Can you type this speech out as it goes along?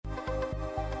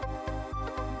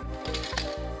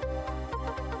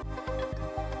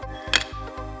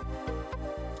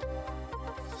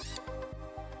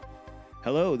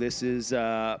Hello, this is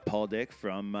Paul Dick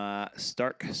from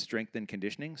Stark Strength and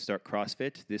Conditioning, Stark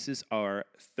CrossFit. This is our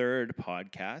third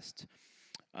podcast.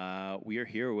 We are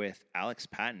here with Alex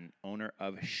Patton, owner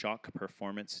of Shock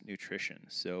Performance Nutrition.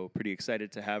 So, pretty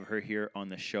excited to have her here on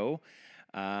the show.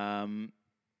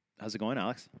 How's it going,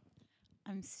 Alex?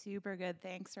 I'm super good.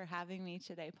 Thanks for having me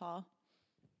today, Paul.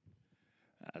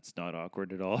 That's not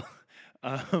awkward at all.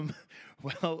 um,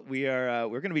 we're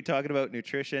going to be talking about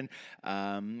nutrition.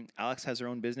 Alex has her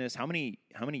own business. How many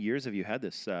years have you had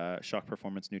this Shock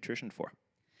Performance Nutrition for?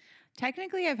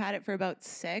 Technically, I've had it for about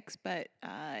 6, but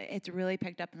it's really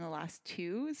picked up in the last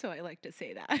 2, so I like to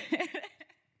say that.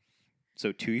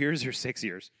 So 2 years or 6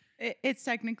 years? It's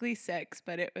technically 6,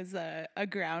 but it was a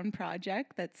ground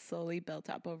project that's slowly built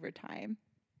up over time.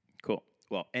 Cool.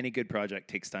 Well, any good project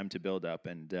takes time to build up,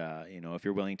 and if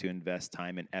you're willing to invest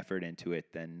time and effort into it,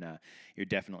 then you're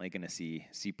definitely going to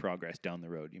see progress down the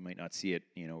road. You might not see it,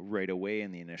 right away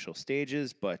in the initial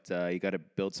stages, but you got to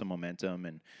build some momentum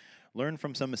and learn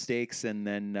from some mistakes, and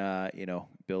then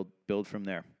build from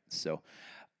there. So,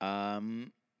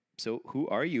 who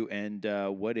are you, and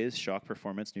what is Shock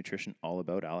Performance Nutrition all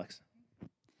about, Alex?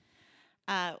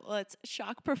 Well, it's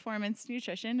Shock Performance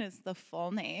Nutrition is the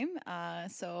full name.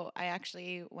 So I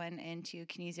actually went into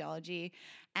kinesiology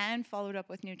and followed up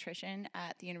with nutrition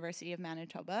at the University of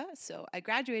Manitoba. So I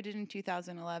graduated in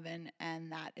 2011, and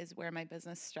that is where my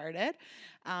business started.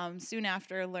 Soon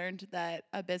after, learned that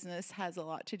a business has a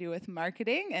lot to do with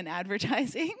marketing and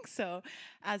advertising. So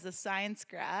as a science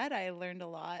grad, I learned a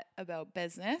lot about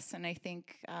business, and I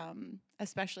think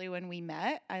especially when we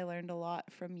met, I learned a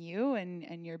lot from you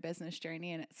and your business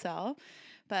journey in itself.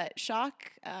 But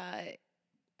Shock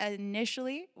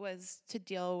initially was to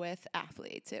deal with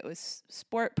athletes. It was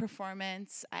sport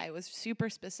performance. I was super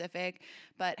specific,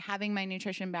 but having my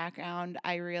nutrition background,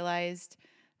 I realized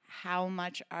how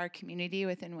much our community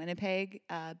within Winnipeg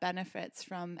benefits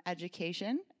from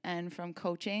education and from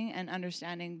coaching and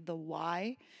understanding the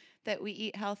why that we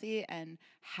eat healthy and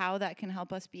how that can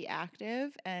help us be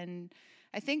active. And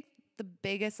I think the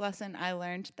biggest lesson I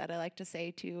learned that I like to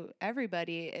say to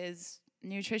everybody is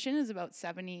nutrition is about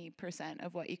 70%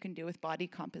 of what you can do with body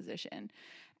composition.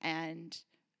 And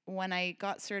when I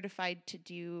got certified to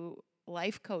do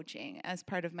life coaching as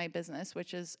part of my business,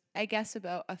 which is, I guess,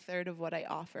 about a third of what I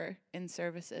offer in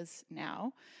services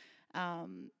now,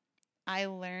 I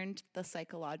learned the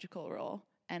psychological role,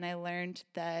 and I learned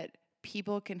that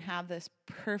people can have this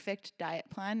perfect diet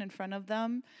plan in front of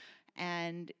them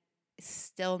and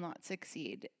still not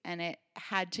succeed. And it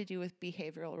had to do with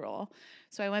behavioral role.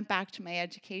 So I went back to my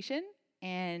education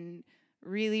and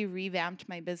really revamped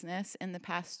my business in the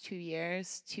past 2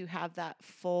 years to have that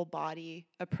full body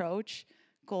approach,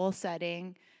 goal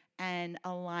setting, and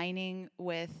aligning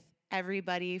with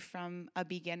everybody from a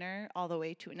beginner all the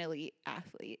way to an elite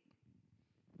athlete.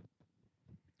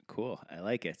 Cool. I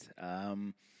like it.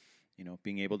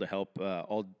 Being able to help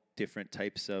all different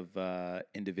types of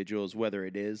individuals, whether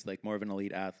it is like more of an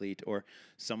elite athlete or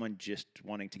someone just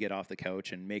wanting to get off the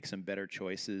couch and make some better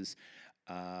choices,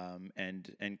 and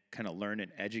kind of learn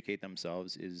and educate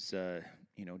themselves is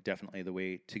definitely the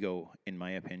way to go, in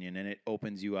my opinion. And it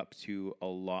opens you up to a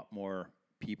lot more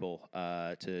people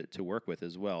to work with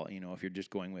as well. If you're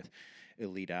just going with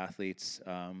elite athletes,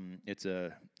 it's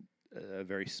a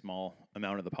very small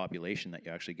amount of the population that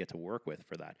you actually get to work with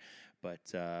for that. But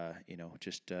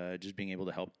just being able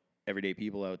to help everyday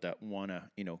people out that want to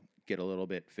get a little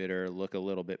bit fitter, look a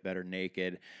little bit better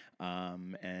naked,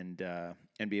 and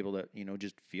be able to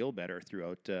just feel better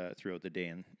throughout the day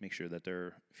and make sure that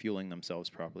they're fueling themselves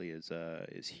properly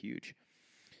is huge.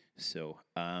 So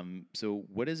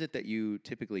what is it that you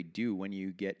typically do when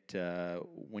you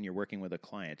when you're working with a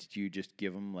client? Do you just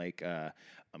give them like a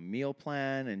meal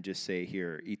plan and just say,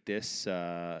 here, eat this,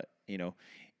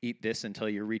 eat this until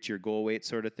you reach your goal weight,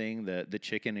 sort of thing, the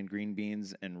chicken and green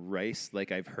beans and rice,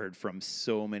 like I've heard from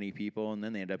so many people, and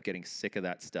then they end up getting sick of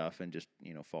that stuff and just,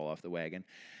 fall off the wagon.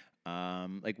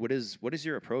 Like what is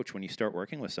your approach when you start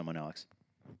working with someone, Alex?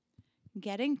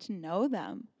 Getting to know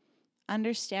them,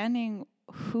 understanding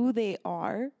who they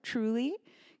are truly,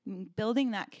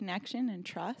 building that connection and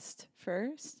trust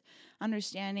first,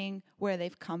 understanding where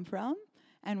they've come from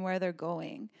and where they're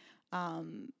going.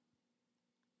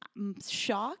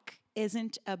 Shock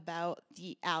isn't about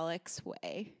the Alex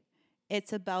way.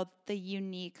 It's about the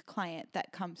unique client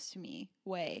that comes to me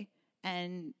way,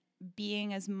 and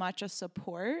being as much a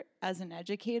support as an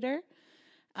educator,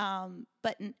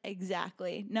 but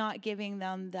exactly not giving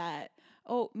them that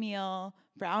oatmeal,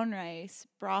 brown rice,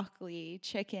 broccoli,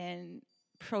 chicken,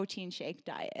 protein shake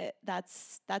diet.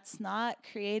 That's not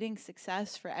creating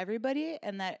success for everybody,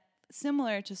 and that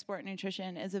similar to sport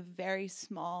nutrition, is a very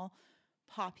small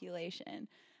population.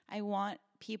 I want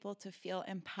people to feel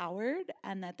empowered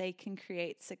and that they can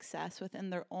create success within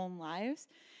their own lives.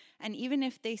 And even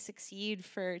if they succeed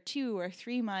for 2 or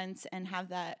 3 months and have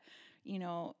that,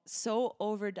 so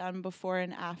overdone before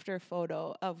and after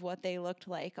photo of what they looked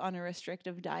like on a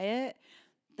restrictive diet,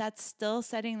 that's still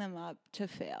setting them up to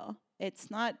fail.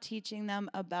 It's not teaching them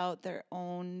about their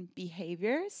own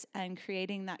behaviors and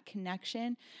creating that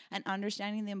connection and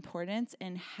understanding the importance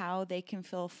in how they can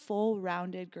feel full,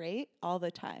 rounded, great all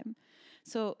the time.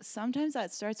 So sometimes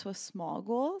that starts with small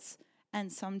goals,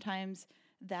 and sometimes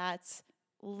that's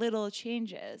little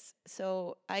changes.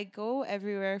 So I go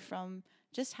everywhere from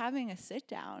just having a sit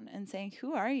down and saying,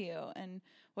 who are you? And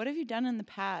what have you done in the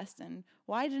past? And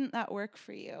why didn't that work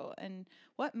for you? And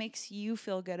what makes you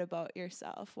feel good about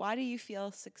yourself? Why do you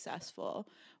feel successful?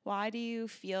 Why do you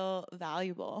feel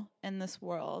valuable in this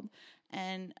world?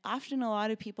 And often a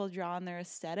lot of people draw on their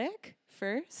aesthetic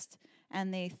first,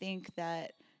 and they think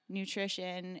that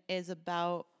nutrition is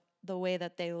about the way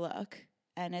that they look.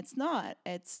 And it's not.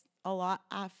 It's a lot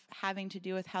of having to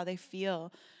do with how they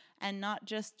feel, and not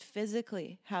just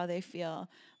physically how they feel,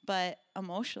 but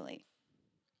emotionally.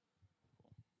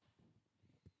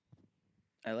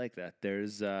 I like that.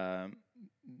 There's a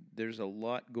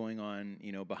lot going on,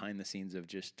 behind the scenes of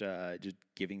just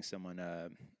giving someone an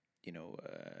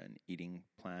eating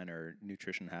plan or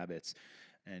nutrition habits,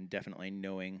 and definitely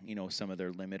knowing, some of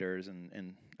their limiters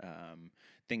and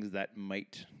things that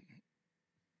might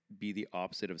be the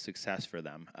opposite of success for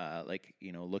them.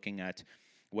 Looking at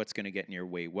what's going to get in your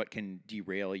way, what can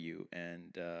derail you,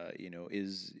 and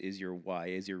is your why,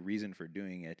 is your reason for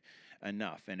doing it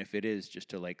enough? And if it is just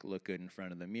to look good in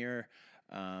front of the mirror,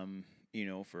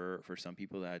 for some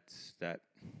people that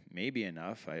may be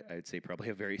enough. I'd say probably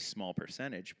a very small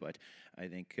percentage, but I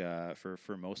think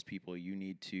for most people, you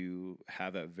need to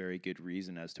have a very good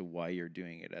reason as to why you're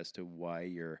doing it, as to why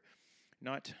you're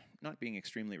not being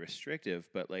extremely restrictive,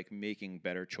 but making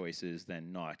better choices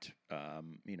than not,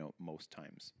 most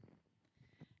times.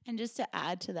 And just to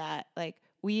add to that,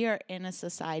 we are in a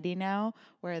society now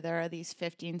where there are these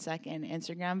 15-second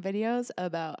Instagram videos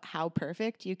about how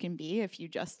perfect you can be if you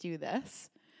just do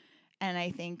this. And I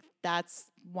think that's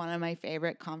one of my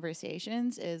favorite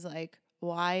conversations is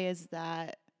why is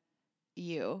that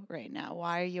you right now?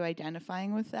 Why are you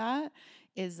identifying with that?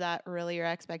 Is that really your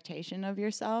expectation of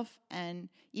yourself? And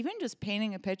even just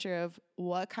painting a picture of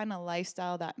what kind of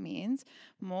lifestyle that means.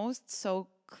 Most so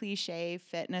cliche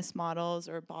fitness models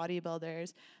or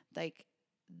bodybuilders,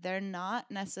 they're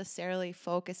not necessarily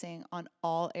focusing on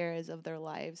all areas of their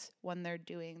lives when they're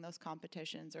doing those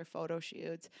competitions or photo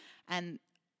shoots. And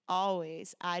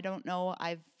always, I don't know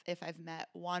if I've met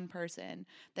one person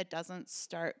that doesn't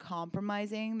start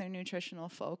compromising their nutritional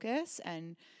focus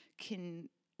and can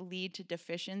lead to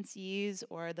deficiencies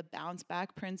or the bounce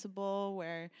back principle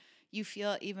where you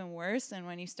feel even worse than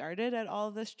when you started at all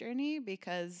of this journey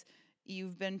because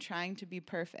you've been trying to be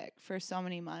perfect for so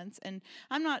many months. And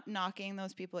I'm not knocking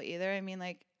those people either. I mean,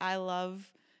 I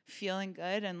love feeling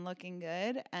good and looking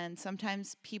good. And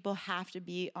sometimes people have to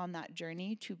be on that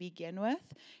journey to begin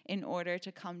with in order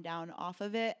to come down off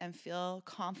of it and feel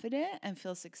confident and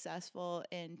feel successful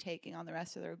in taking on the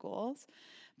rest of their goals.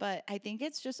 But I think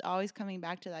it's just always coming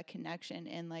back to that connection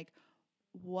in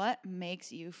what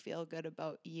makes you feel good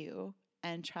about you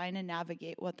and trying to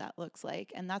navigate what that looks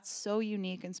like. And that's so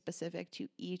unique and specific to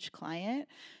each client.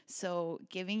 So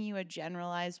giving you a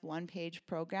generalized one-page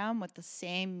program with the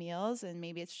same meals, and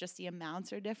maybe it's just the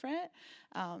amounts are different,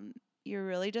 you're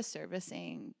really just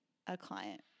servicing a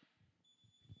client.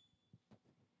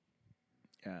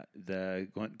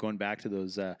 Going back to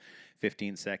those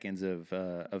 15 seconds of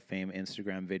fame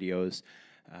Instagram videos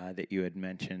that you had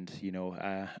mentioned,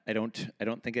 I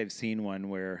don't think I've seen one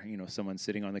where someone's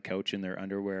sitting on the couch in their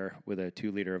underwear with a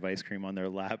 2 liter of ice cream on their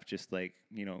lap, just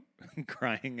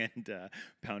crying and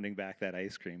pounding back that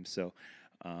ice cream. So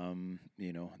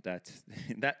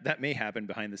that may happen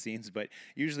behind the scenes, but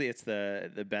usually it's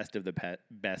the best of the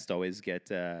best always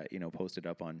get posted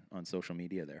up on social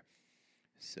media there.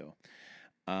 So.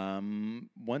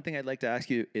 One thing I'd like to ask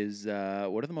you is,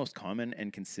 what are the most common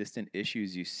and consistent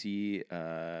issues you see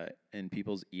in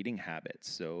people's eating habits?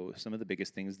 So some of the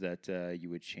biggest things that you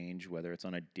would change, whether it's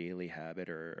on a daily habit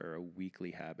or a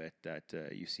weekly habit that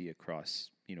you see across,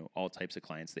 all types of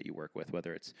clients that you work with,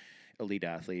 whether it's elite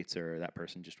athletes or that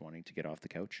person just wanting to get off the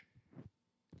couch.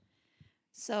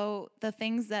 So the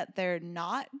things that they're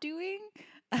not doing,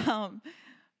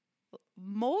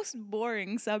 most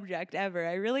boring subject ever.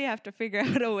 I really have to figure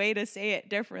out a way to say it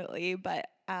differently, but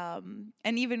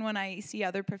and even when I see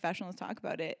other professionals talk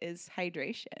about it, is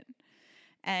hydration.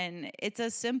 And it's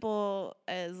as simple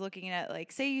as looking at,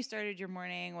 like, say you started your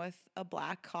morning with a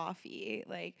black coffee.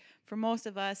 Like, for most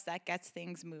of us, that gets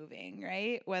things moving,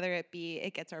 right? Whether it be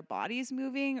it gets our bodies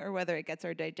moving or whether it gets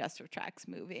our digestive tracts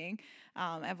moving.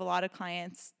 I have a lot of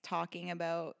clients talking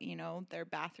about, their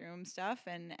bathroom stuff.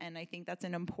 And I think that's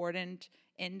an important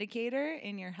indicator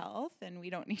in your health. And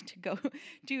we don't need to go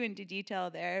too into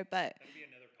detail there. But that'll be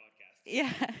another podcast.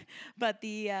 Yeah. But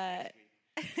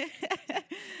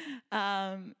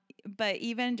but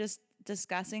even just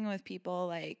discussing with people,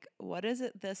 like, what does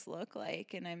this look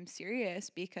like? And I'm serious,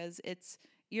 because it's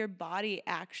your body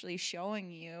actually showing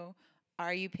you,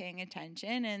 are you paying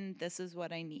attention? And this is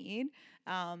what I need.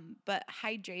 But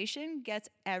hydration gets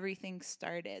everything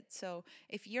started. So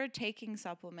if you're taking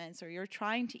supplements, or you're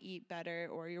trying to eat better,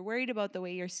 or you're worried about the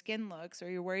way your skin looks, or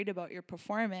you're worried about your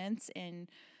performance in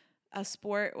a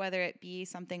sport, whether it be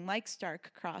something like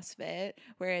Stark CrossFit,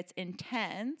 where it's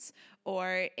intense,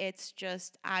 or it's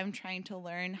just I'm trying to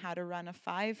learn how to run a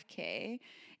 5K,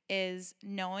 is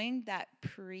knowing that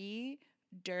pre,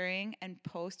 during, and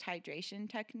post hydration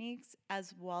techniques,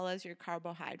 as well as your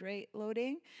carbohydrate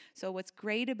loading. So what's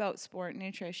great about sport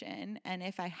nutrition, and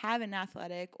if I have an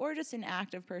athletic or just an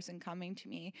active person coming to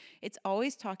me, it's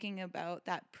always talking about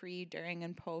that pre, during,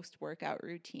 and post workout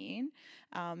routine.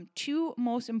 Two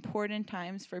most important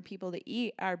times for people to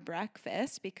eat are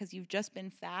breakfast, because you've just been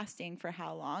fasting for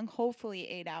how long? Hopefully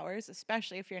 8 hours,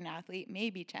 especially if you're an athlete,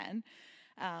 maybe 10.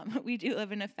 We do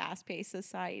live in a fast-paced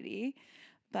society.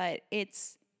 But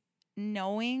it's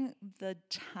knowing the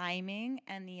timing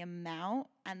and the amount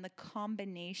and the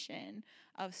combination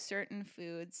of certain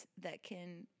foods that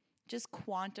can just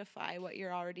quantify what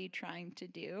you're already trying to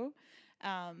do.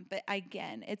 But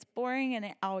again, it's boring, and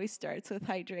it always starts with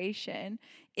hydration.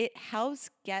 It helps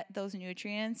get those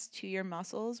nutrients to your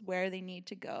muscles where they need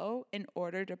to go in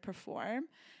order to perform.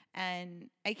 And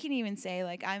I can even say,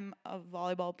 like, I'm a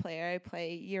volleyball player. I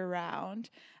play year round.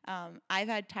 I've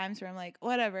had times where I'm like,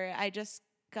 whatever, I just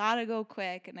gotta go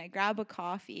quick, and I grab a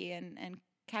coffee, and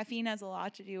caffeine has a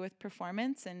lot to do with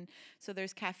performance. And so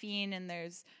there's caffeine, and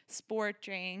there's sport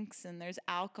drinks, and there's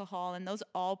alcohol, and those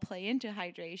all play into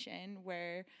hydration,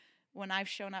 where when I've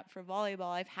shown up for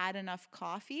volleyball, I've had enough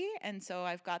coffee, and so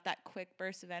I've got that quick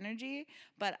burst of energy,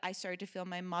 but I start to feel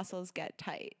my muscles get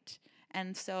tight.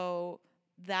 And so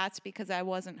that's because I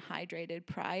wasn't hydrated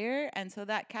prior. And so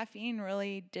that caffeine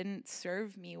really didn't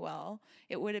serve me well.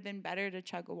 It would have been better to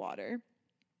chug a water.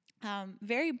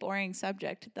 Very boring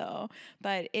subject, though,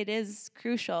 but it is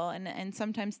crucial. And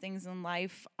sometimes things in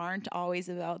life aren't always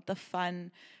about the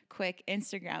fun, quick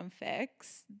Instagram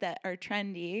fix that are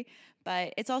trendy,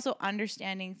 but it's also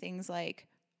understanding things like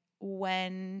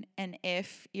when and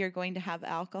if you're going to have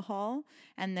alcohol.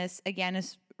 And this, again,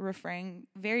 is referring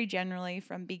very generally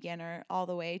from beginner all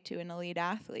the way to an elite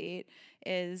athlete,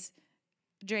 is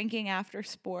drinking after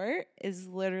sport is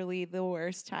literally the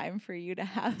worst time for you to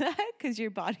have that, because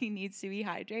your body needs to be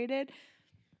hydrated.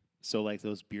 So like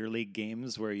those beer league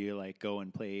games where you like go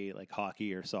and play like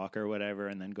hockey or soccer or whatever,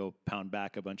 and then go pound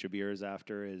back a bunch of beers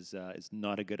after is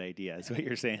not a good idea, is what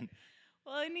you're saying.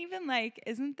 Well, and even like,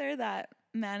 isn't there that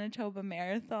Manitoba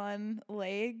Marathon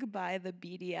leg by the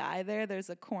BDI there? There's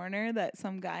a corner that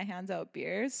some guy hands out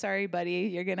beers. Sorry,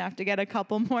 buddy, you're going to have to get a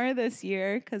couple more this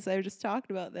year, because I just talked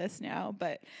about this now.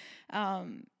 But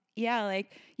yeah,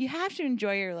 like, you have to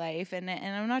enjoy your life. And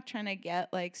I'm not trying to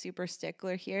get like super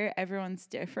stickler here. Everyone's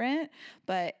different.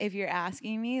 But if you're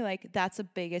asking me, like, that's the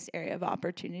biggest area of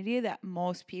opportunity that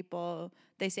most people,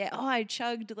 they say, oh, I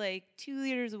chugged like 2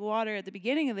 liters of water at the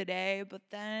beginning of the day, but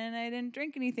then I didn't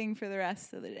drink anything for the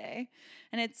rest of the day.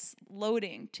 And it's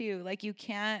loading too. Like, you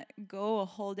can't go a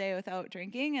whole day without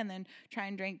drinking and then try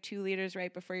and drink 2 liters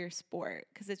right before your sport,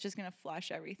 because it's just going to flush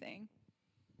everything.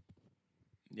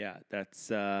 Yeah,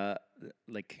 that's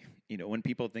like, when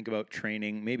people think about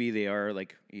training, maybe they are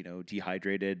like,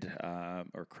 dehydrated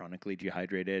or chronically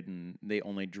dehydrated, and they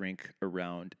only drink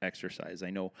around exercise. I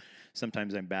know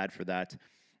sometimes I'm bad for that.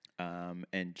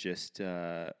 And just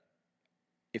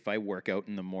if I work out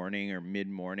in the morning or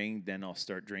mid-morning, then I'll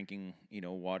start drinking,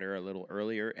 water a little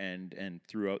earlier and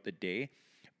throughout the day.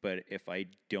 But if I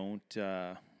don't,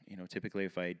 typically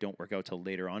if I don't work out till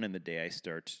later on in the day, I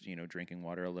start, drinking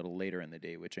water a little later in the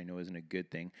day, which I know isn't a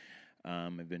good thing.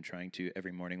 I've been trying to,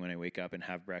 every morning when I wake up and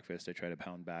have breakfast, I try to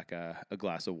pound back a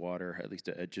glass of water, at least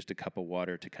just a cup of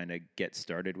water, to kind of get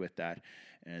started with that.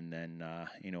 And then,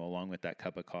 along with that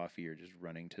cup of coffee, you're just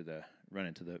run into the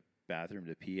bathroom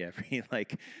to pee every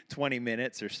like 20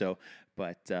 minutes or so.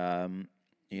 But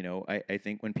I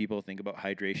think when people think about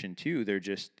hydration too, they're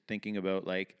just thinking about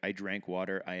like, I drank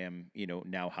water, I am,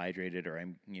 now hydrated, or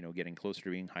I'm, getting closer to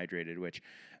being hydrated, which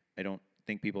I don't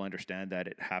think people understand that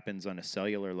it happens on a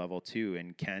cellular level too,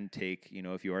 and can take,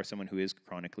 if you are someone who is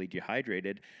chronically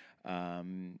dehydrated,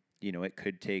 it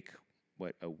could take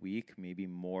a week, maybe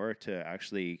more, to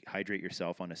actually hydrate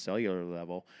yourself on a cellular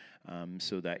level,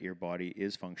 so that your body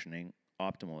is functioning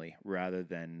optimally, rather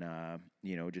than,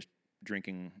 just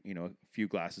drinking, a few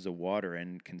glasses of water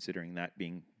and considering that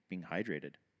being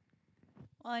hydrated.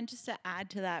 Well, and just to add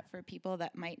to that, for people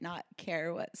that might not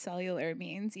care what cellular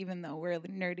means, even though we're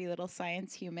nerdy little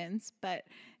science humans, but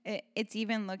it's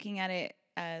even looking at it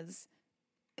as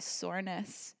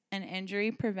soreness and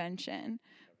injury prevention,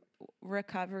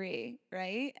 recovery,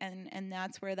 right? And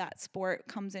that's where that sport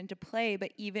comes into play.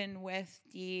 But even with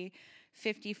the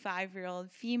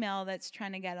 55-year-old female that's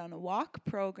trying to get on a walk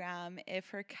program, if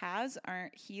her calves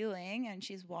aren't healing and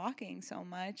she's walking so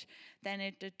much, then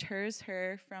it deters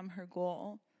her from her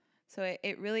goal. So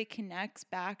it really connects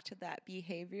back to that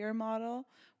behavior model,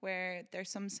 where there's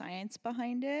some science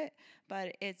behind it,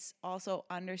 but it's also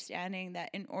understanding that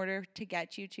in order to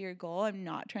get you to your goal, I'm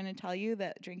not trying to tell you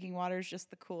that drinking water is just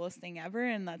the coolest thing ever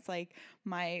and that's like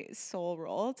my sole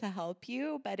role to help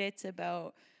you, but it's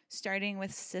about starting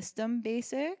with system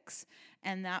basics,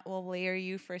 and that will layer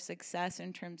you for success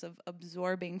in terms of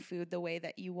absorbing food the way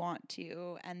that you want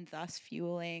to, and thus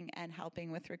fueling and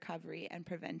helping with recovery and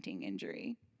preventing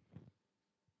injury.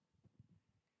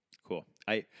 Cool.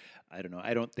 I don't know.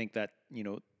 I don't think that,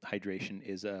 hydration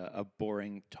is a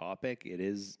boring topic. It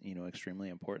is, extremely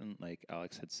important, like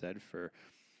Alex had said, for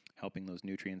helping those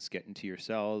nutrients get into your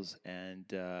cells, and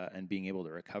being able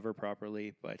to recover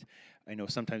properly. But I know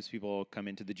sometimes people come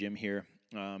into the gym here,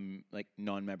 like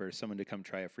non-members, someone to come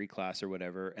try a free class or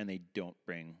whatever, and they don't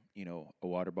bring, a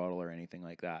water bottle or anything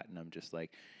like that. And I'm just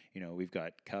like, we've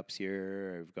got cups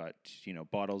here, we've got,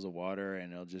 bottles of water,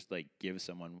 and I'll just like give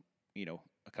someone,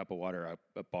 a cup of water,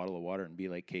 a bottle of water, and be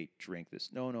like, hey, drink this.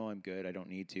 No, I'm good. I don't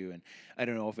need to. And I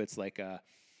don't know if it's like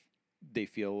they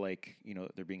feel like,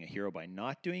 they're being a hero by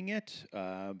not doing it,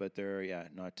 but they're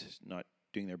not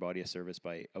doing their body a service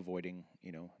by avoiding,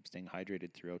 staying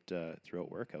hydrated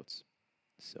throughout workouts.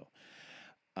 So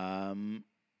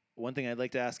one thing I'd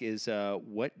like to ask is,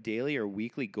 what daily or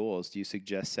weekly goals do you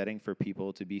suggest setting for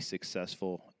people to be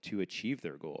successful to achieve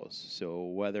their goals? So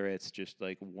whether it's just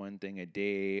like one thing a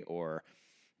day, or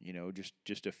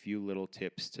just a few little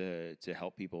tips to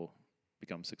help people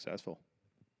become successful.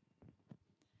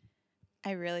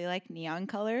 I really like neon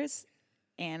colors,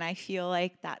 and I feel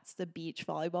like that's the beach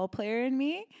volleyball player in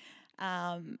me.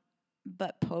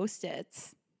 But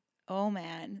Post-its, oh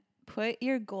man, put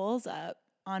your goals up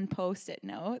on Post-it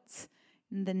notes.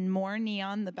 The more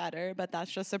neon, the better, but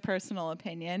that's just a personal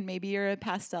opinion. Maybe you're a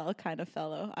pastel kind of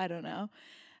fellow. I don't know.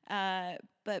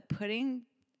 But putting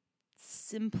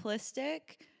simplistic,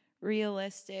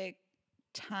 realistic,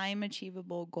 time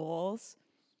achievable goals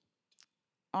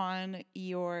on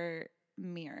your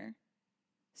mirror,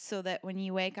 so that when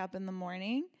you wake up in the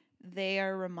morning, they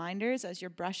are reminders as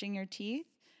you're brushing your teeth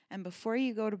and before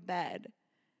you go to bed,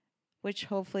 which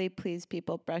hopefully, please,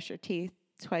 people, brush your teeth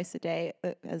twice a day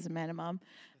as a minimum.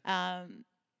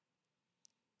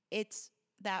 It's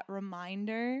that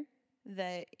reminder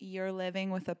that you're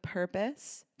living with a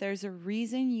purpose. There's a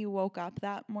reason you woke up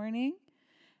that morning,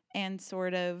 and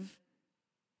sort of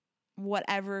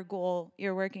whatever goal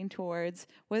you're working towards,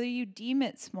 whether you deem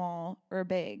it small or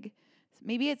big.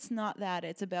 Maybe it's not that,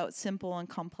 it's about simple and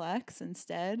complex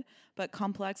instead, but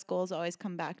complex goals always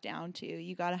come back down to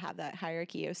you got to have that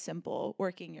hierarchy of simple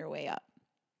working your way up.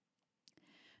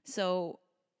 So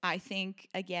I think,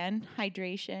 again,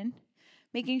 hydration,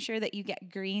 making sure that you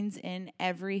get greens in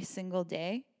every single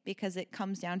day, because it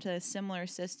comes down to a similar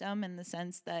system in the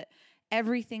sense that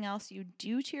everything else you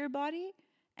do to your body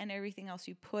and everything else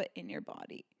you put in your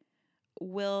body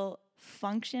will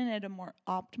function at a more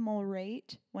optimal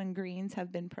rate when greens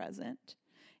have been present.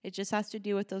 It just has to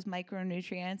do with those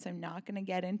micronutrients. I'm not going to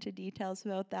get into details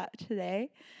about that today,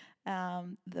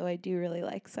 though I do really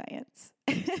like science.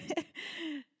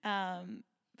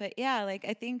 But yeah, like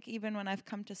I think even when I've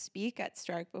come to speak at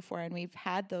Stark before, and we've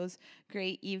had those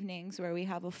great evenings where we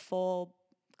have a full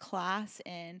class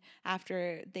in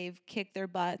after they've kicked their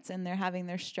butts and they're having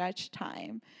their stretch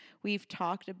time, we've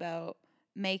talked about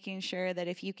making sure that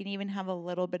if you can even have a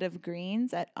little bit of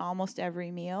greens at almost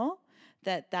every meal,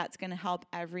 that's going to help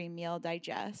every meal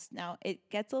digest. Now, it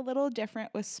gets a little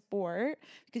different with sport,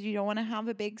 because you don't want to have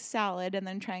a big salad and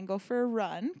then try and go for a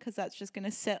run, because that's just going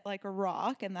to sit like a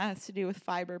rock, and that has to do with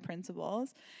fiber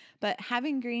principles. But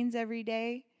having greens every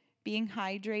day, being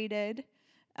hydrated,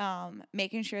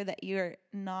 making sure that you're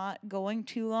not going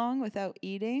too long without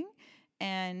eating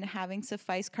and having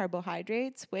suffice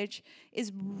carbohydrates, which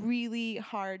is really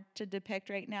hard to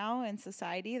depict right now in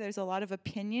society. There's a lot of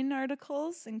opinion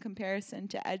articles in comparison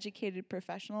to educated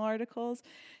professional articles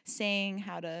saying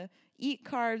how to eat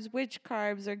carbs, which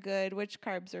carbs are good, which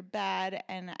carbs are bad.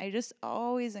 And I just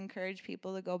always encourage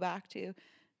people to go back to,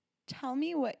 tell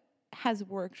me what has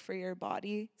worked for your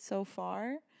body so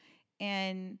far,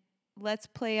 and let's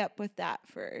play up with that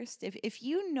first. If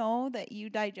you know that you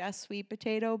digest sweet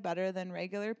potato better than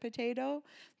regular potato,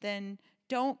 then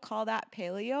don't call that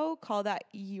paleo, call that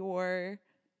your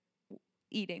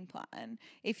eating plan.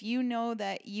 If you know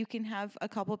that you can have a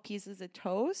couple pieces of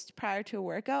toast prior to a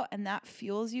workout and that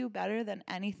fuels you better than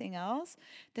anything else,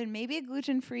 then maybe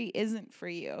gluten-free isn't for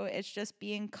you. It's just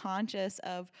being conscious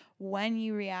of when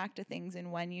you react to things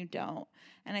and when you don't.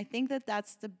 And I think that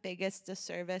that's the biggest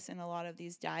disservice in a lot of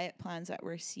these diet plans that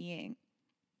we're seeing,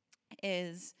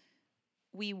 is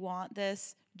we want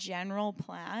this general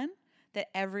plan that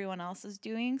everyone else is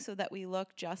doing so that we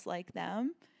look just like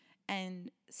them, and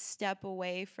step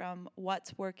away from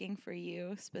what's working for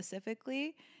you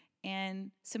specifically.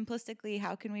 And simplistically,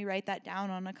 how can we write that down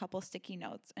on a couple sticky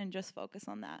notes and just focus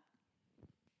on that?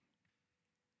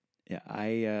 Yeah,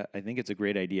 I think it's a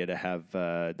great idea to have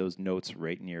those notes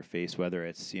right in your face, whether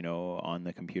it's, you know, on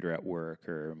the computer at work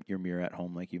or your mirror at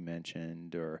home, like you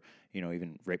mentioned, or, you know,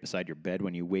 even right beside your bed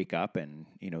when you wake up, and,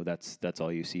 you know, that's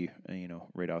all you see, you know,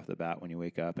 right off the bat when you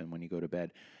wake up and when you go to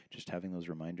bed. Just having those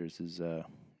reminders is,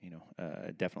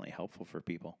 definitely helpful for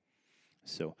people.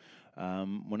 So,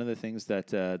 one of the things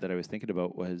that I was thinking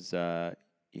about was,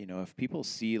 you know, if people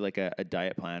see like a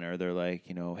diet plan, or they're like,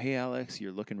 you know, hey Alex,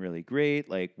 you're looking really great.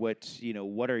 Like, what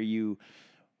are you,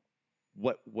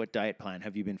 what diet plan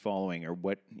have you been following, or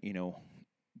what, you know,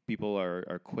 people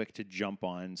are quick to jump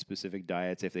on specific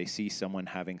diets if they see someone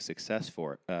having success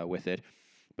with it.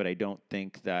 But I don't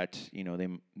think that, you know,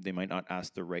 they might not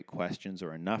ask the right questions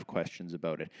or enough questions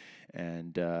about it,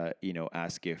 and you know,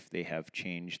 ask if they have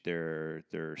changed their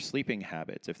sleeping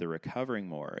habits, if they're recovering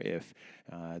more, if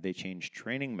they change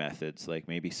training methods. Like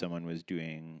maybe someone was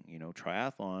doing, you know,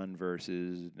 triathlon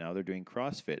versus now they're doing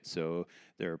CrossFit, so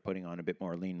they're putting on a bit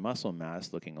more lean muscle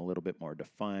mass, looking a little bit more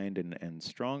defined and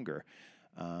stronger.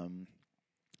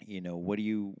 You know, what do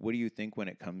you think when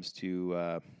it comes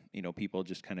to you know, people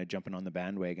just kind of jumping on the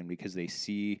bandwagon because they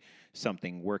see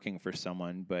something working for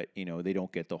someone, but, you know, they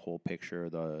don't get the whole picture,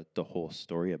 the whole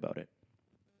story about it?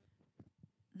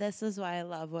 This is why I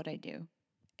love what I do,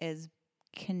 is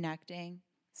connecting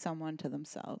someone to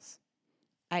themselves.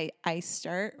 I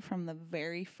start from the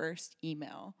very first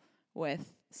email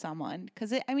with someone,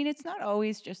 because it's not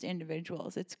always just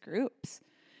individuals, it's groups,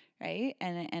 right?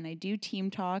 And I do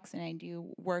team talks and I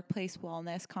do workplace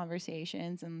wellness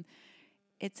conversations, and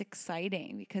it's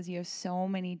exciting because you have so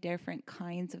many different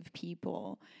kinds of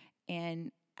people.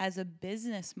 And as a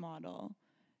business model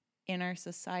in our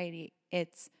society,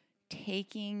 it's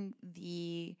taking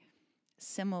the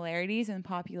similarities in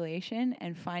population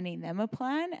and finding them a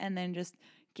plan and then just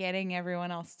getting everyone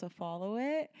else to follow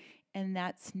it. And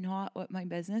that's not what my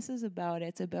business is about.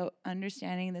 It's about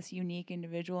understanding this unique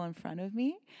individual in front of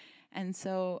me. And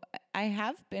so I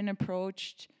have been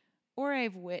approached, or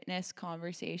I've witnessed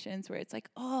conversations where it's like,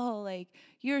 oh, like,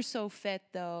 you're so fit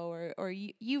though, or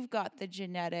you've got the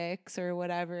genetics or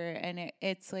whatever. And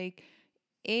it's like,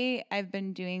 I've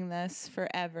been doing this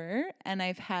forever, and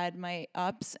I've had my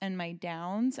ups and my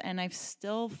downs, and I've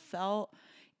still felt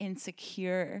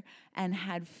insecure and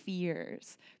had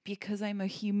fears because I'm a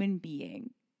human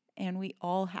being, and we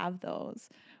all have those.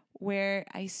 Where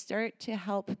I start to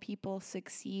help people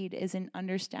succeed is in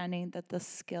understanding that the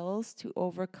skills to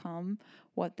overcome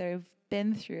what they've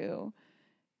been through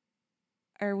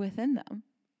are within them,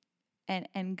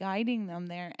 and guiding them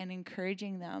there and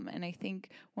encouraging them. And I think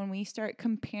when we start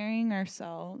comparing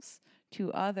ourselves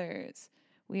to others,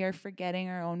 we are forgetting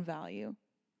our own value.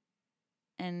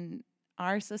 And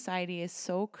our society is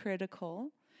so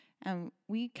critical, and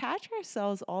we catch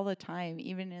ourselves all the time,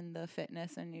 even in the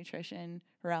fitness and nutrition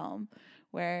realm,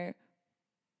 where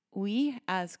we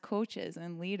as coaches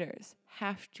and leaders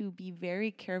have to be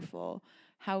very careful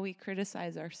how we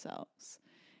criticize ourselves,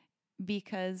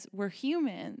 because we're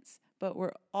humans, but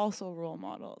we're also role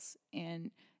models.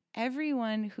 And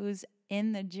everyone who's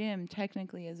in the gym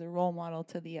technically is a role model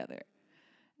to the other.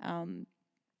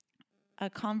 A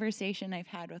conversation I've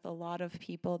had with a lot of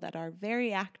people that are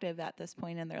very active at this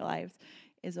point in their lives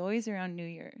is always around New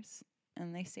Year's.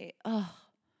 And they say, oh,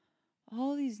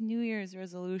 all these New Year's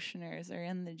resolutioners are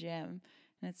in the gym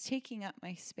and it's taking up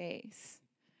my space.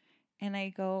 And I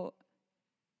go,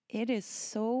 it is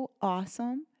so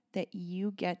awesome that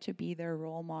you get to be their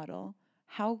role model.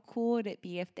 How cool would it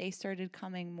be if they started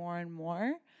coming more and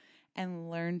more and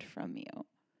learned from you?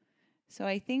 So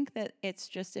I think that it's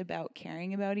just about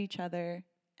caring about each other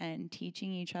and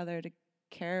teaching each other to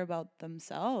care about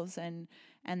themselves, and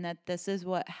that this is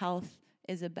what health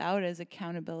is about, is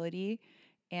accountability,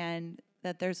 and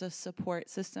that there's a support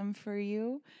system for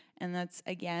you. And that's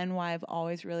again why I've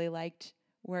always really liked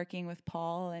working with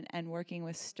Paul and working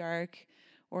with Stark,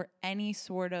 or any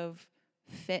sort of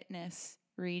fitness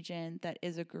region that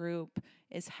is a group,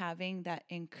 is having that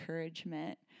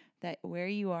encouragement that where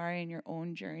you are in your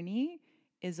own journey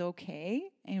is okay,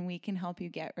 and we can help you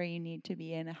get where you need to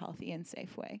be in a healthy and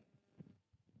safe way.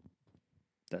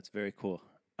 That's very cool.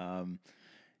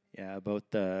 Yeah, about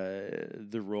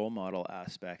the role model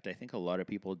aspect, I think a lot of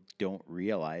people don't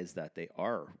realize that they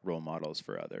are role models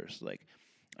for others. Like,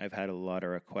 I've had a lot of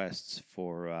requests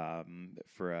for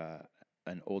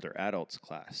an older adults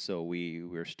class. So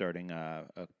we're starting a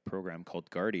program called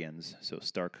Guardians, so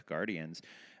Stark Guardians,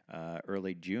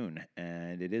 early June,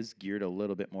 and it is geared a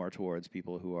little bit more towards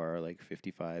people who are like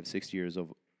 55, 60 years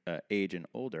of age and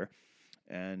older.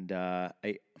 And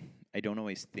I don't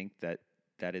always think that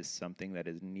that is something that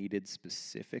is needed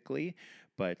specifically,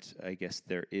 but I guess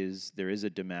there is a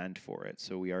demand for it.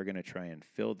 So we are going to try and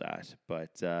fill that.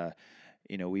 But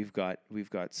we've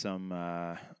got some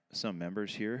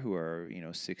members here who are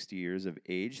 60 years of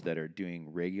age that are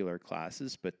doing regular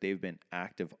classes, but they've been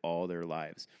active all their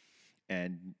lives.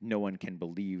 And no one can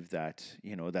believe that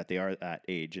that they are that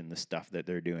age and the stuff that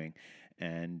they're doing,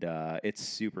 and it's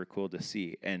super cool to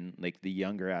see. And like the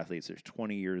younger athletes, they're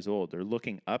 20 years old, they're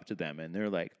looking up to them, and they're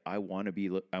like, I want to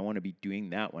be doing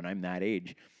that when I'm that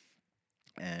age.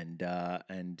 And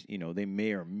they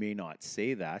may or may not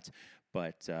say that,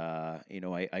 but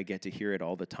I get to hear it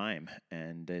all the time,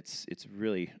 and it's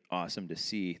really awesome to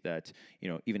see that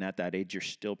even at that age you're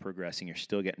still progressing, you're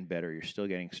still getting better, you're still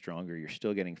getting stronger, you're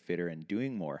still getting fitter and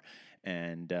doing more.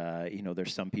 And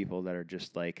there's some people that are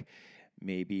just like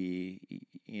maybe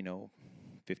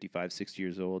 55, 60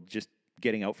 years old, just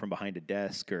getting out from behind a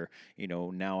desk, or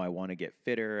now I want to get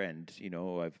fitter, and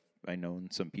I known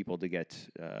some people to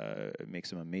make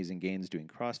some amazing gains doing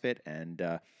CrossFit, and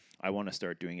I want to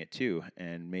start doing it too.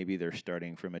 And maybe they're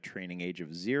starting from a training age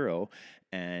of 0,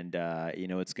 and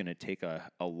it's going to take a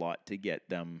lot to get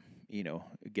them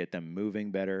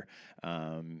moving better,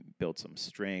 build some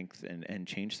strength, and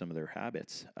change some of their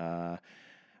habits. I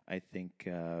think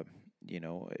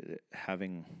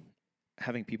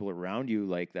having people around you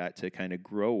like that to kind of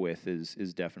grow with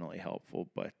is definitely helpful.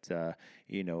 But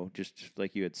just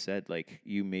like you had said, like,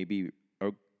 you may be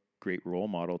a great role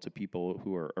model to people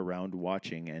who are around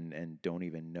watching and don't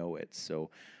even know it. So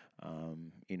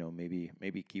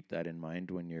maybe keep that in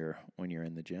mind when you're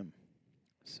in the gym.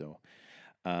 So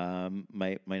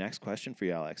my next question for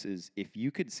you, Alex, is if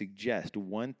you could suggest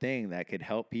one thing that could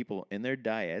help people in their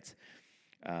diets,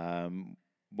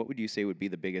 what would you say would be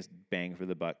the biggest bang for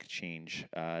the buck change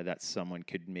that someone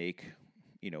could make,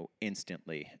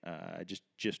 instantly?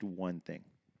 Just one thing.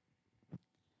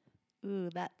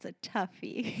 Ooh, that's a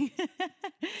toughie.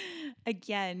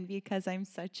 Again, because I'm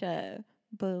such a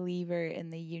believer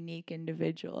in the unique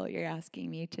individual, you're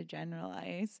asking me to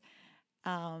generalize.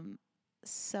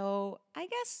 So I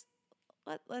guess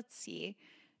let's see.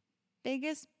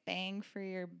 Biggest bang for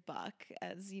your buck,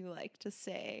 as you like to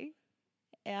say.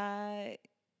 I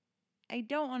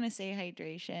don't want to say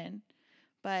hydration,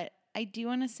 but I do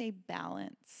want to say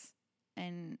balance.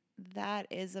 And that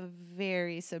is a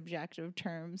very subjective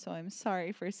term, so I'm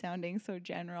sorry for sounding so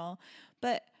general.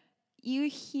 But you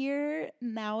hear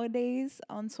nowadays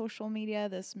on social media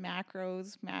this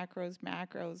macros,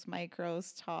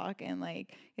 micros talk, and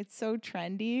like it's so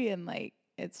trendy, and like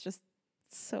it's just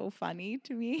so funny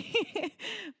to me.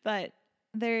 But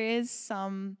there is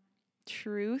some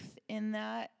truth in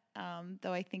that,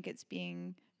 though I think it's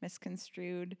being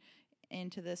misconstrued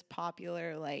into this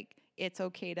popular, like, it's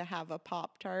okay to have a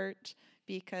Pop-Tart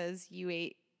because you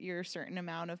ate your certain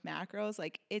amount of macros.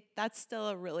 Like, that's still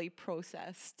a really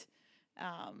processed,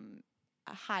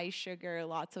 high sugar,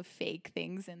 lots of fake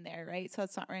things in there, right? So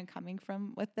that's not where I'm coming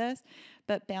from with this.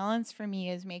 But balance for me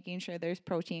is making sure there's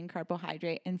protein,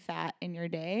 carbohydrate, and fat in your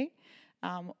day.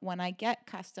 When I get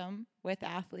custom with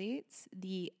athletes,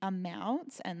 the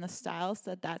amounts and the styles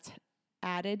that's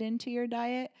added into your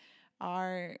diet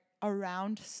are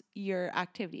around your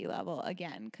activity level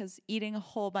again, because eating a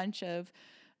whole bunch of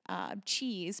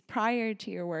cheese prior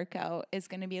to your workout is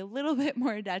going to be a little bit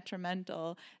more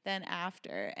detrimental than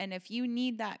after. And if you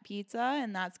need that pizza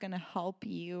and that's going to help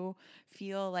you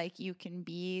feel like you can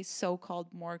be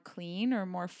so-called more clean or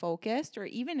more focused, or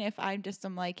even if I just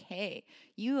am like, hey,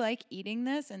 you like eating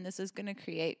this and this is going to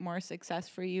create more success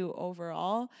for you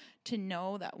overall, to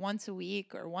know that once a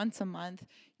week or once a month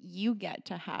you get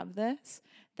to have this,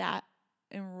 that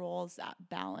enrolls that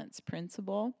balance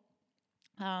principle.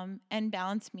 And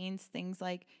balance means things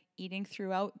like eating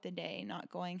throughout the day,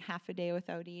 not going half a day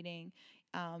without eating,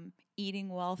 eating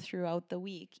well throughout the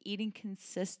week, eating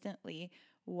consistently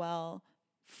well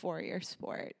for your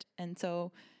sport. And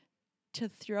so to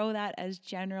throw that as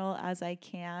general as I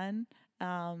can,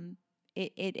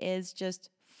 it is just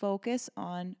focus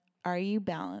on, are you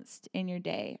balanced in your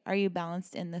day? Are you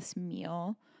balanced in this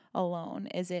meal alone?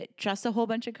 Is it just a whole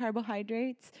bunch of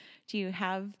carbohydrates? Do you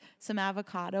have some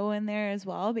avocado in there as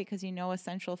well, because you know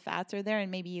essential fats are there,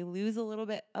 and maybe you lose a little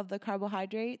bit of the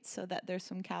carbohydrates so that there's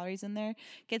some calories in there?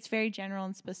 It gets very general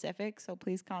and specific, so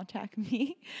please contact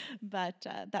me. But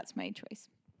that's my choice.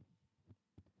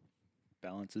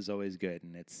 Balance is always good,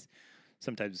 and it's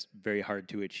sometimes very hard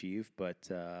to achieve. But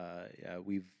yeah,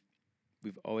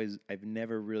 I've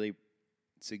never really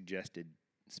suggested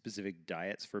specific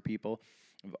diets for people.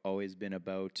 I've always been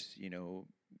about,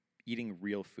 eating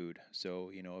real food.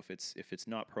 So, if it's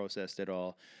not processed at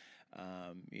all,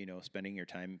 spending your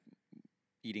time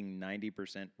eating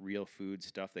 90% real food,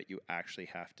 stuff that you actually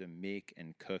have to make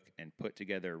and cook and put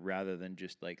together, rather than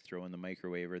just like throw in the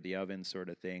microwave or the oven sort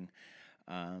of thing.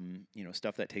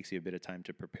 Stuff that takes you a bit of time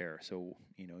to prepare. So,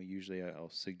 usually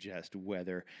I'll suggest,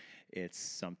 whether it's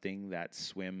something that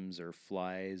swims or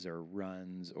flies or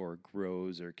runs or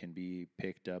grows or can be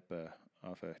picked up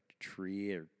off a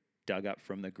tree or dug up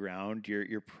from the ground,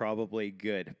 you're probably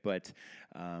good. But,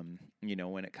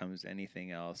 when it comes to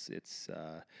anything else,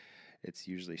 it's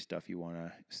usually stuff you want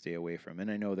to stay away from. And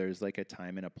I know there's like a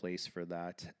time and a place for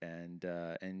that. And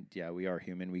yeah, we are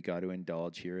human. We got to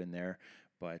indulge here and there.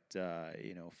 But,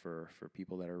 for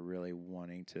people that are really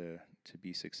wanting to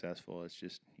be successful, it's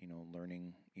just,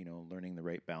 learning the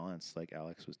right balance, like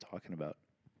Alex was talking about.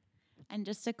 And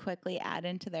just to quickly add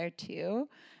into there too,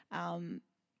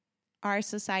 our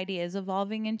society is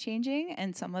evolving and changing,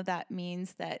 and some of that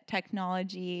means that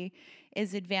technology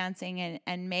is advancing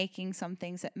and making some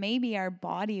things that maybe our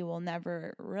body will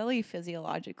never really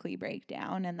physiologically break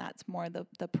down, and that's more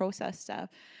the process stuff.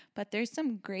 But there's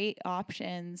some great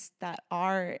options that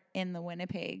are in the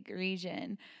Winnipeg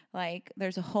region. Like,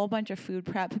 there's a whole bunch of food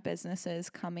prep businesses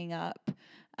coming up,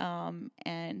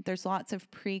 and there's lots of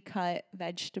pre-cut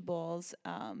vegetables.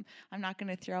 I'm not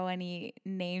going to throw any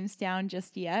names down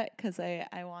just yet, because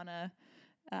I want to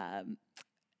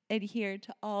adhere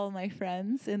to all my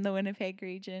friends in the Winnipeg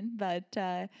region. But,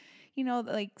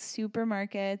 like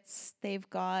supermarkets, they've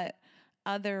got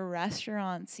other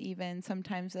restaurants even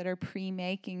sometimes that are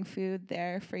pre-making food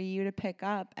there for you to pick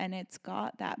up, and it's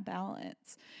got that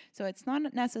balance. So it's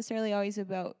not necessarily always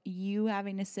about you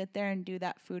having to sit there and do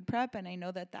that food prep, and I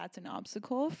know that that's an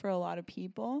obstacle for a lot of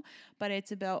people, but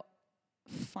it's about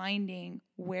finding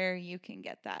where you can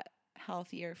get that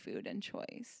healthier food and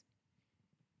choice.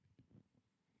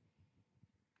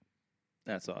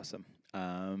 That's awesome.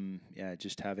 Yeah,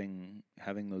 just having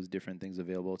those different things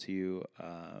available to you.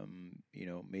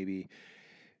 Maybe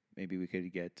we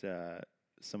could get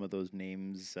some of those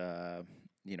names,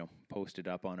 posted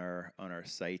up on our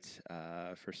site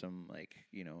for some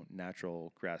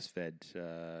natural grass-fed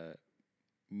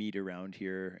meat around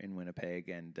here in Winnipeg,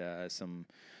 and some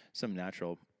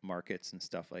natural markets and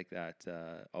stuff like that.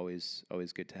 Always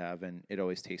good to have, and it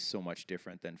always tastes so much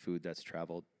different than food that's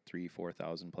traveled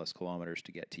 3,000-4,000 plus kilometers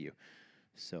to get to you.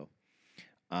 So,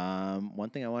 one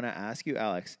thing I want to ask you,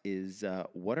 Alex, is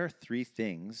what are 3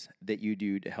 things that you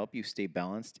do to help you stay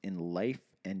balanced in life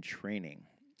and training?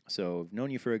 So, I've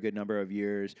known you for a good number of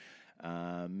years.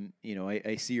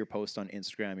 I see your posts on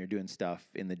Instagram. You're doing stuff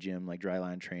in the gym like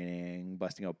dryland training,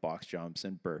 busting out box jumps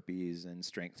and burpees and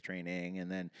strength training,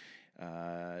 and then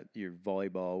your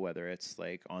volleyball, whether it's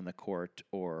like on the court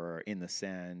or in the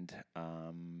sand.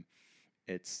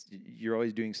 You're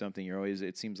always doing something.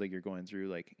 It seems like you're going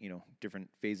through different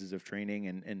phases of training,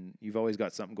 and you've always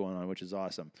got something going on, which is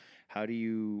awesome. How do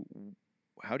you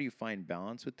find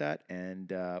balance with that?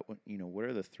 And what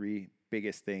are the 3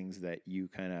 biggest things that you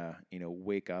kind of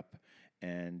wake up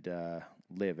and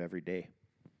live every day?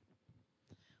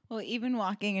 Well, even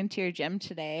walking into your gym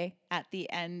today at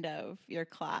the end of your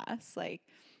class,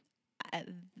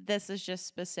 this is just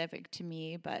specific to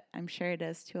me, but I'm sure it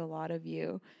is to a lot of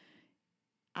you.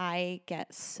 I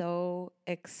get so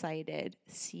excited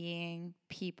seeing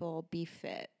people be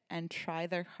fit and try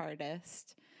their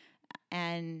hardest.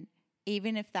 And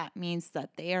even if that means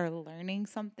that they are learning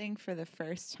something for the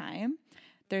first time,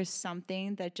 there's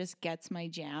something that just gets my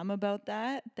jam about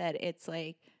that, that it's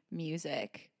like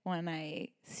music when I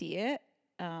see it.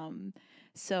 Um,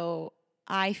 so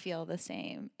I feel the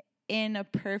same. In a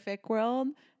perfect world,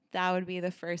 that would be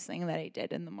the first thing that I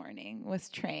did in the morning was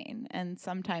train. And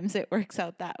sometimes it works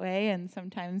out that way, and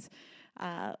sometimes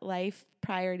life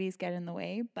priorities get in the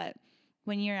way. But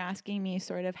when you're asking me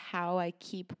sort of how I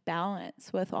keep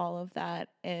balance with all of that,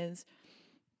 is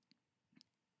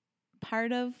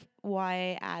part of why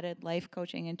I added life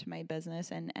coaching into my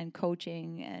business, and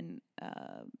coaching and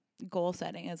goal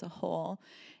setting as a whole,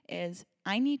 is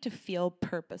I need to feel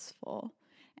purposeful.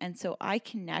 And so I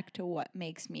connect to what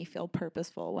makes me feel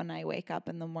purposeful when I wake up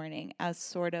in the morning as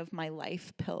sort of my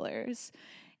life pillars.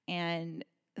 And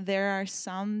there are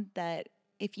some that,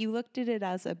 if you looked at it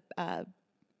as a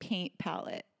paint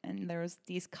palette and there was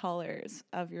these colors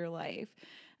of your life,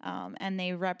 and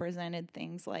they represented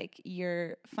things like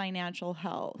your financial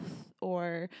health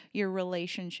or your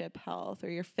relationship health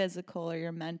or your physical or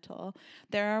your mental.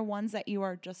 There are ones that you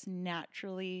are just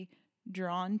naturally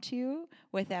drawn to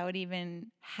without even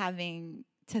having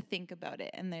to think about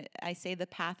it. And I say the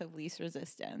path of least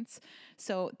resistance.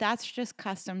 So that's just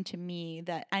custom to me,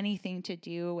 that anything to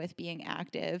do with being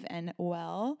active and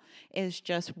well is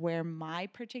just where my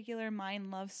particular mind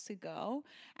loves to go.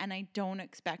 And I don't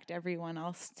expect everyone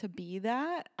else to be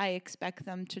that. I expect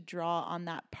them to draw on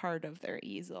that part of their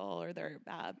easel or their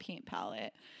paint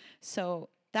palette. So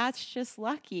that's just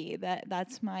lucky that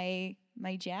that's my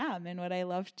jam and what I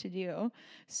love to do.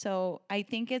 So I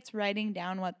think it's writing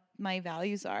down what my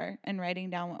values are and writing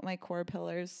down what my core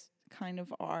pillars kind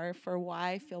of are for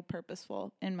why I feel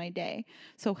purposeful in my day.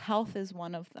 So health is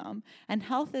one of them. And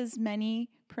health is many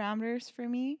parameters for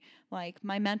me. Like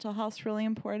my mental health's really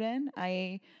important.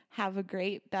 I have a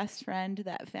great best friend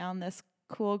that found this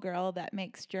cool girl that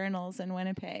makes journals in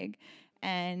Winnipeg,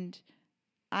 and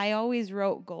I always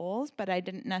wrote goals, but I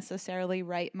didn't necessarily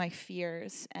write my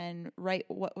fears and write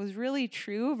what was really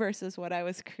true versus what I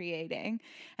was creating.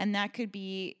 And that could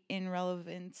be in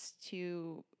relevance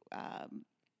to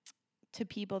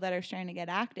people that are starting to get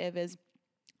active, is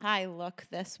I look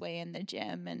this way in the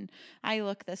gym and I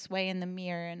look this way in the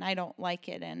mirror and I don't like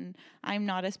it, and I'm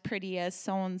not as pretty as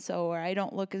so-and-so, or I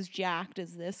don't look as jacked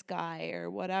as this guy or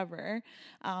whatever.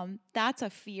 That's a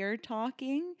fear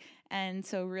talking. And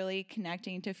so really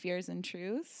connecting to fears and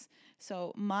truths.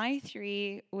 So my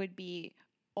 3 would be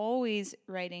always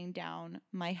writing down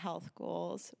my health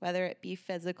goals, whether it be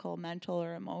physical, mental,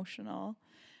 or emotional,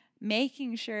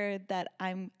 making sure that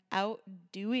I'm out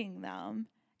doing them.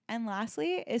 And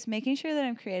lastly, is making sure that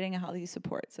I'm creating a healthy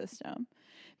support system,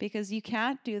 because you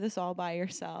can't do this all by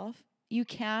yourself. You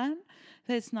can,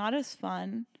 but it's not as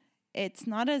fun. It's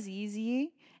not as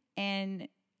easy. And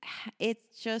it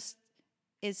just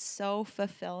is so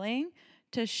fulfilling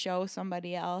to show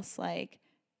somebody else, like,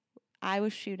 I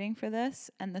was shooting for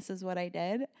this and this is what I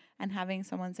did. And having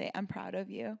someone say, I'm proud of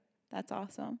you. That's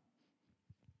awesome.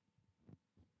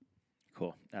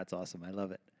 Cool. That's awesome. I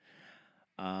love it.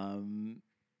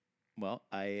 Well,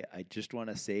 I just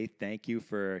want to say thank you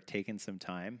for taking some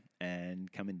time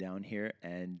and coming down here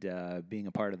and being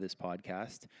a part of this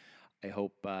podcast. I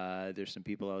hope there's some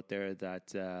people out there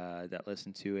that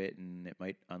listen to it, and it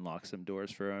might unlock some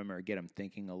doors for them or get them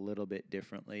thinking a little bit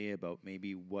differently about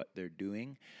maybe what they're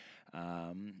doing,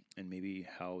 and maybe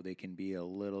how they can be a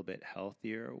little bit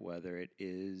healthier, whether it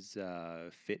is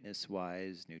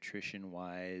fitness-wise,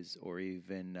 nutrition-wise, or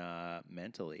even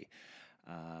mentally.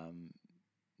 I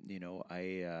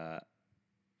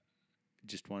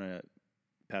just want to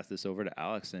pass this over to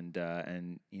Alex, and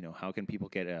how can people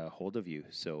get a hold of you?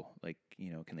 So,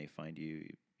 can they find you?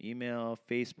 Email,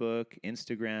 Facebook,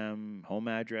 Instagram, home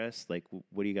address?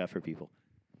 What do you got for people?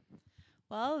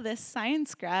 Well, this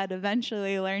science grad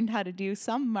eventually learned how to do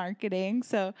some marketing,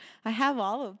 so I have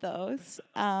all of those.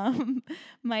 My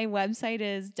website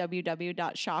is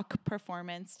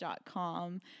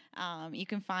www.shockperformance.com. You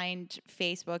can find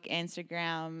Facebook,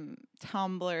 Instagram,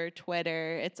 Tumblr,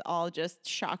 Twitter. It's all just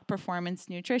Shock Performance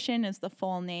Nutrition is the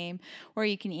full name, or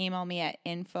you can email me at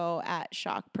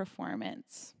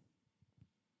info@shockperformance.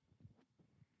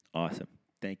 Awesome.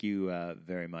 Thank you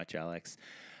very much, Alex.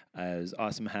 It was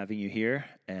awesome having you here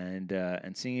and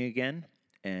seeing you again.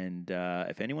 And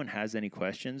if anyone has any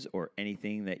questions or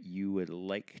anything that you would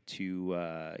like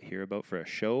to hear about for a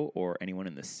show, or anyone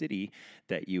in the city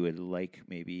that you would like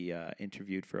maybe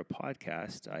interviewed for a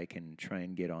podcast, I can try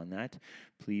and get on that.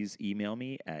 Please email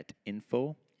me at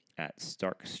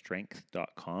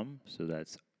info@starkstrength.com. So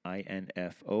that's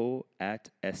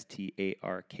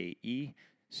info@STARKE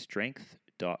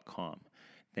strength.com.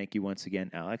 Thank you once again,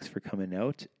 Alex, for coming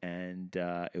out, and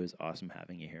it was awesome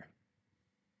having you here.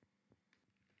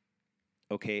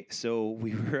 Okay, so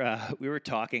we were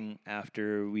talking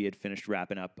after we had finished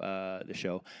wrapping up the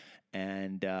show,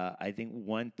 and I think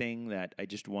one thing that I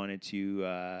just wanted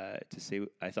to say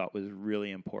I thought was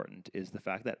really important is the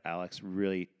fact that Alex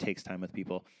really takes time with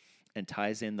people and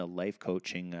ties in the life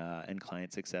coaching and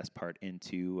client success part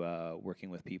into working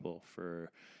with people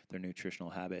for their nutritional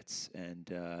habits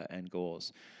and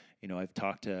goals. You know, I've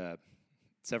talked to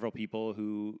several people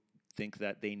who think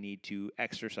that they need to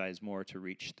exercise more to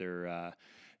reach their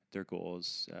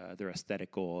goals, their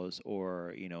aesthetic goals,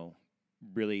 or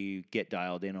really get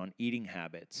dialed in on eating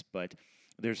habits. But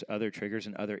there's other triggers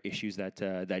and other issues that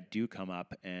do come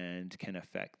up and can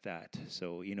affect that.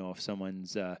 So if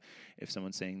someone's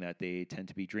saying that they tend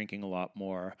to be drinking a lot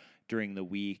more during the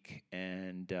week,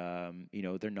 and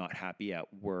they're not happy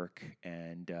at work,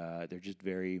 and they're just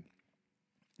very,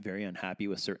 very unhappy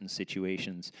with certain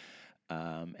situations.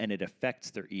 And it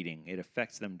affects their eating. It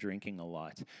affects them drinking a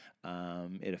lot.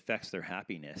 It affects their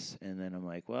happiness. And then I'm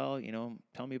like, well,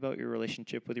 tell me about your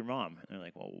relationship with your mom. And they're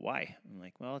like, well, why? I'm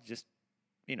like, well, just,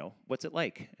 what's it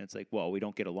like? And it's like, well, we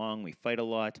don't get along. We fight a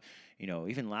lot.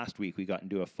 Even last week we got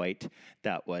into a fight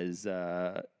that was,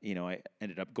 I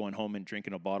ended up going home and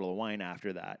drinking a bottle of wine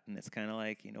after that. And it's kind of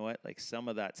like, you know what? Like, some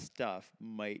of that stuff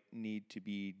might need to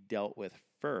be dealt with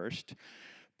first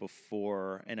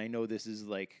before, and I know this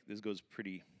goes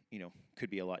pretty, could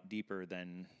be a lot deeper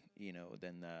than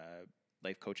the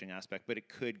life coaching aspect, but it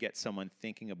could get someone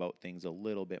thinking about things a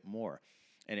little bit more.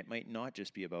 And it might not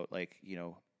just be about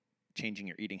changing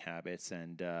your eating habits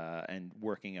and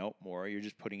working out more. You're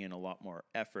just putting in a lot more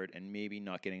effort and maybe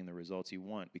not getting the results you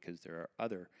want because there are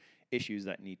other issues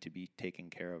that need to be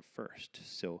taken care of first.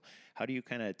 So how do you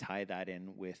kind of tie that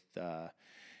in with the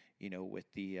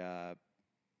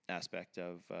aspect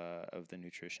of the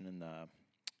nutrition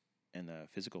and the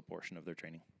physical portion of their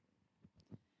training?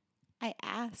 I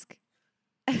ask.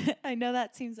 I know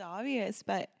that seems obvious,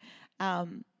 but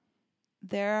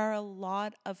there are a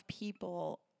lot of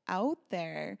people out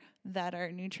there that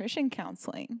are nutrition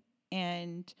counseling.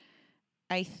 And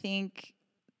I think,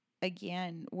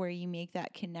 again, where you make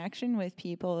that connection with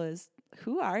people is,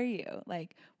 who are you?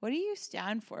 Like, what do you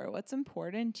stand for? What's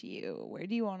important to you? Where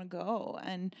do you want to go?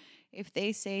 And if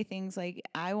they say things like,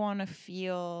 I want to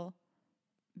feel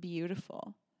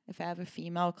beautiful, if I have a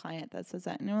female client that says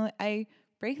that, and I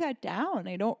break that down.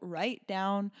 I don't write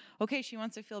down, okay, she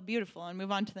wants to feel beautiful and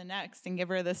move on to the next and give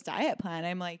her this diet plan.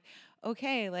 I'm like,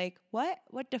 okay, like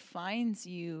what defines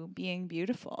you being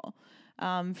beautiful?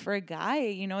 For a guy,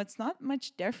 it's not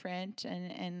much different.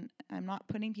 And I'm not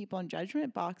putting people in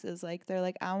judgment boxes. Like, they're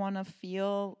like, I want to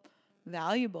feel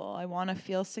valuable. I want to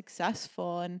feel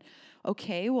successful. And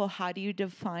okay, well, how do you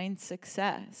define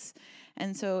success?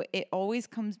 And so it always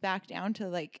comes back down to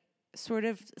like, sort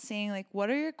of saying like, what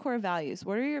are your core values?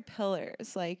 What are your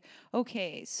pillars? Like,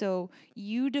 okay, so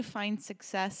you define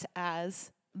success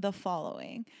as the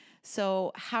following.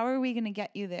 So how are we going to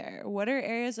get you there? What are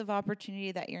areas of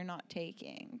opportunity that you're not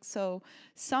taking? So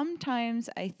sometimes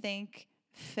I think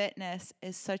fitness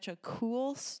is such a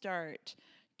cool start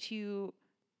to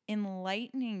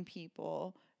enlightening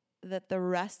people that the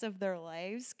rest of their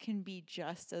lives can be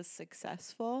just as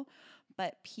successful,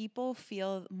 but people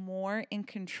feel more in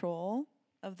control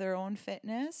of their own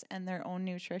fitness and their own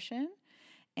nutrition.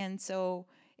 And so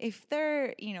if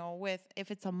they're,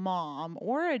 if it's a mom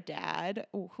or a dad,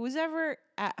 who's ever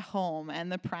at home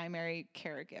and the primary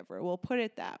caregiver, we'll put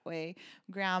it that way,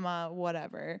 grandma,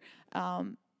 whatever,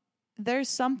 there's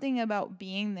something about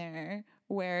being there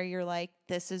where you're like,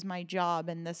 this is my job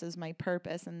and this is my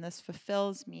purpose and this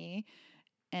fulfills me.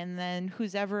 And then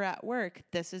who's ever at work,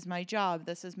 this is my job,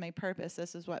 this is my purpose,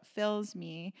 this is what fills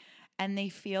me. And they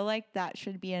feel like that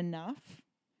should be enough.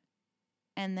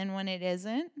 And then when it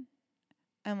isn't,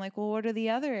 I'm like, well, what are the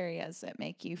other areas that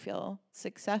make you feel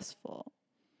successful?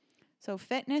 So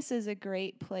fitness is a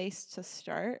great place to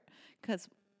start, because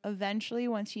eventually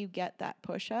once you get that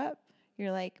push up,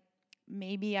 you're like,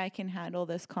 maybe I can handle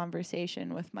this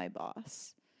conversation with my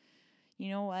boss. you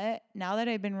know what? Now that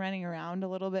I've been running around a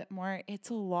little bit more, it's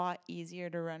a lot easier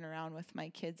to run around with my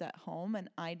kids at home. And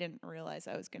I didn't realize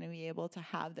I was going to be able to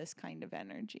have this kind of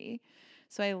energy.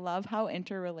 So I love how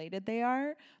interrelated they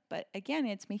are. But again,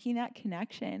 it's making that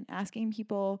connection, asking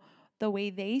people the way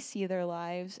they see their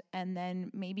lives, and then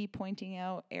maybe pointing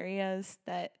out areas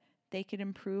that they could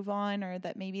improve on or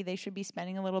that maybe they should be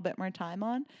spending a little bit more time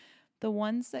on. The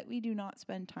ones that we do not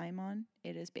spend time on,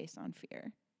 it is based on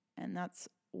fear. And that's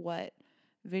what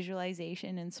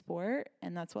visualization in sport,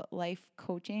 and that's what life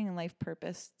coaching and life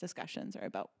purpose discussions are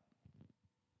about.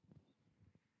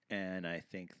 And I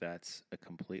think that's a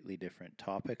completely different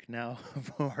topic now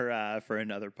for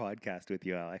another podcast with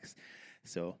you, Alex.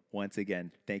 So once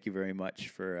again, thank you very much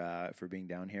for being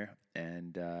down here,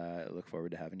 and look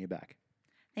forward to having you back.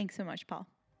 Thanks so much, Paul.